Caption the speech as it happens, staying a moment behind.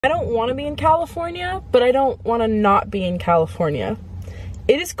I don't want to be in California, but I don't want to not be in California.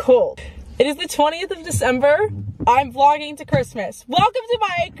 It is cold. It is the 20th of December. I'm vlogging to Christmas. Welcome to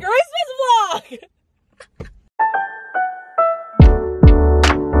my Christmas vlog!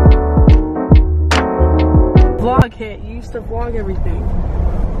 Vlog hit. You used to vlog everything.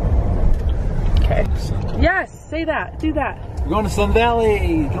 Okay. Yes, say that. Do that. We're going to Sun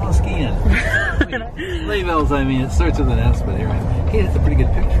Valley. Going skiing. Sleigh bells, I mean. It starts with an S, but anyway. Hey, that's a pretty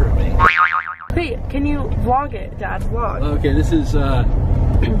good picture of me. Wait, can you vlog it, Dad? Vlog. Okay, this is the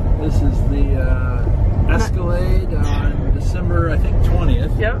Escalade on December, I think,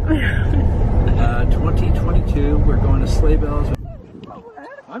 20th. Yep. 2022. We're going to Sleigh Bells.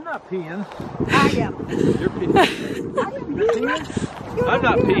 I'm not peeing. I am. You're peeing. I'm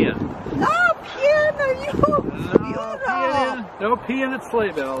not peeing. No peeing, are you? No peeing at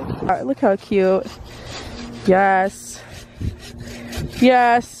Sleigh Bells. All right, look how cute. Yes.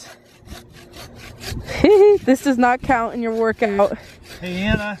 Yes. This does not count in your workout. Hey,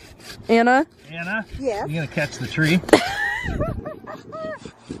 Anna. Anna? Anna? Yes? You gonna catch the tree?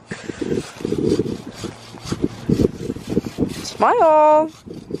 Smile.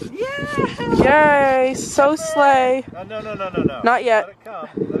 Yeah. Yay. So slay. No. Not yet. Let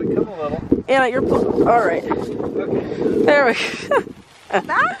it come a little. Anna, you're... All right. Okay. There we go.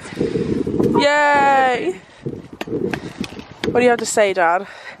 That? Yay. What do you have to say, Dad?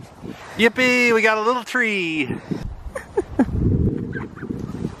 Yippee, we got a little tree.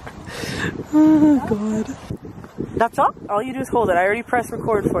 Oh, God. That's all? All you do is hold it. I already pressed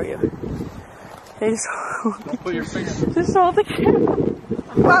record for you. Okay, just hold Don't put your finger. Just hold the camera.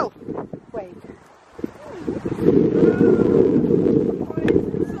 Whoa. Wait.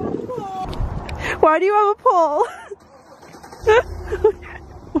 Why do you have a pole?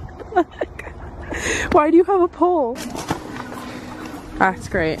 Why do you have a pole? That's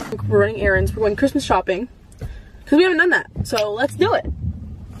great. We're running errands. We're going Christmas shopping. Because we haven't done that. So let's do it.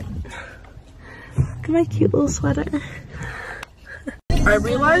 Look at my cute little sweater. I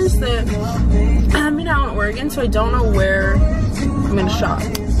realized that I'm now in Oregon, so I don't know where I'm gonna shop.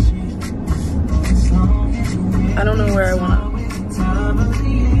 I don't know where I wanna.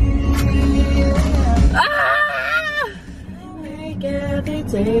 Ah! Make every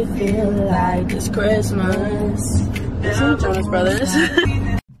day feel like it's Christmas. Listen to Jonas Brothers.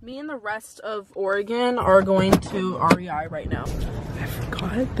 Me and the rest of Oregon are going to REI right now. I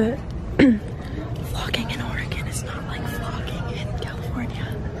forgot that vlogging in Oregon is not like vlogging in California.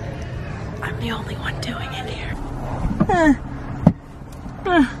 I'm the only one doing it here.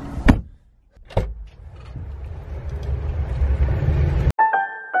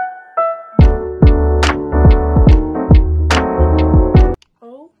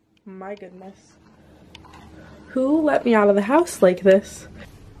 Oh my goodness. Who let me out of the house like this?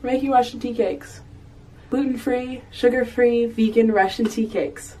 We're making Russian tea cakes. Gluten-free, sugar-free, vegan Russian tea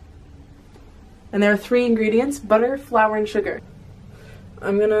cakes. And there are 3 ingredients: butter, flour, and sugar.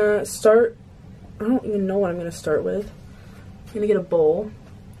 I'm gonna start, I don't even know what I'm gonna start with. I'm gonna get a bowl.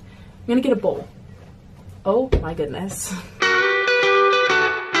 Oh my goodness.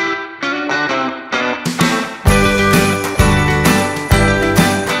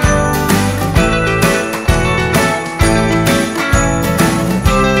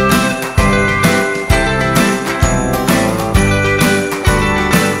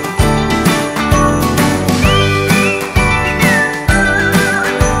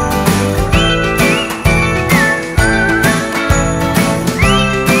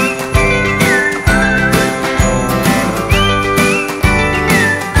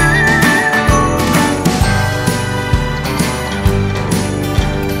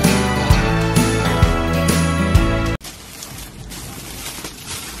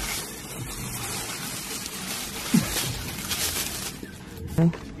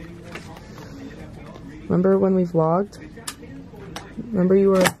 Remember when we vlogged? Remember you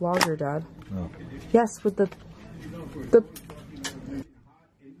were a vlogger, Dad? No. Yes, with the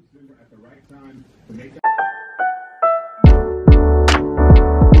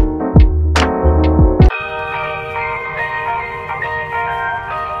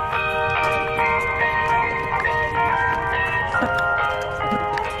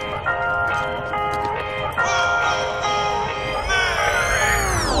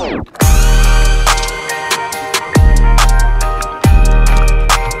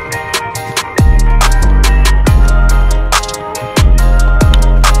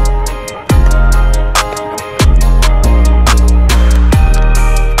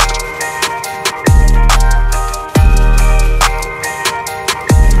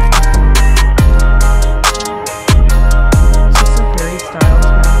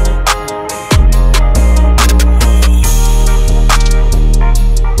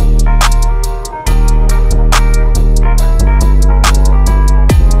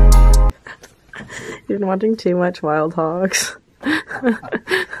watching too much Wild Hogs.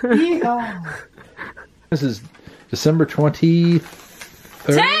 This is December 23rd.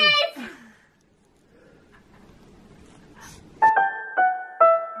 Tape!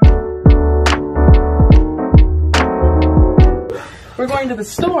 We're going to the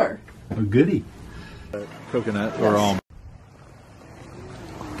store. Oh, goody. Coconut or almond.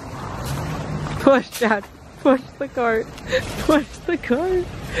 Push, Dad. Push the cart. Push the cart.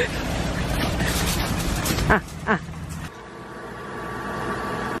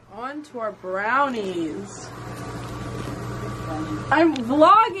 On to our brownies. I'm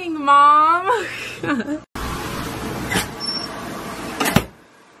vlogging, Mom.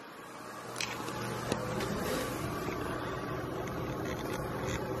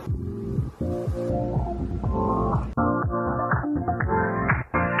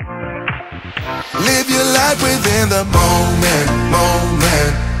 Live your life within the moment,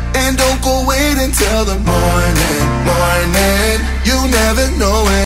 and don't go wait until the morning. You never know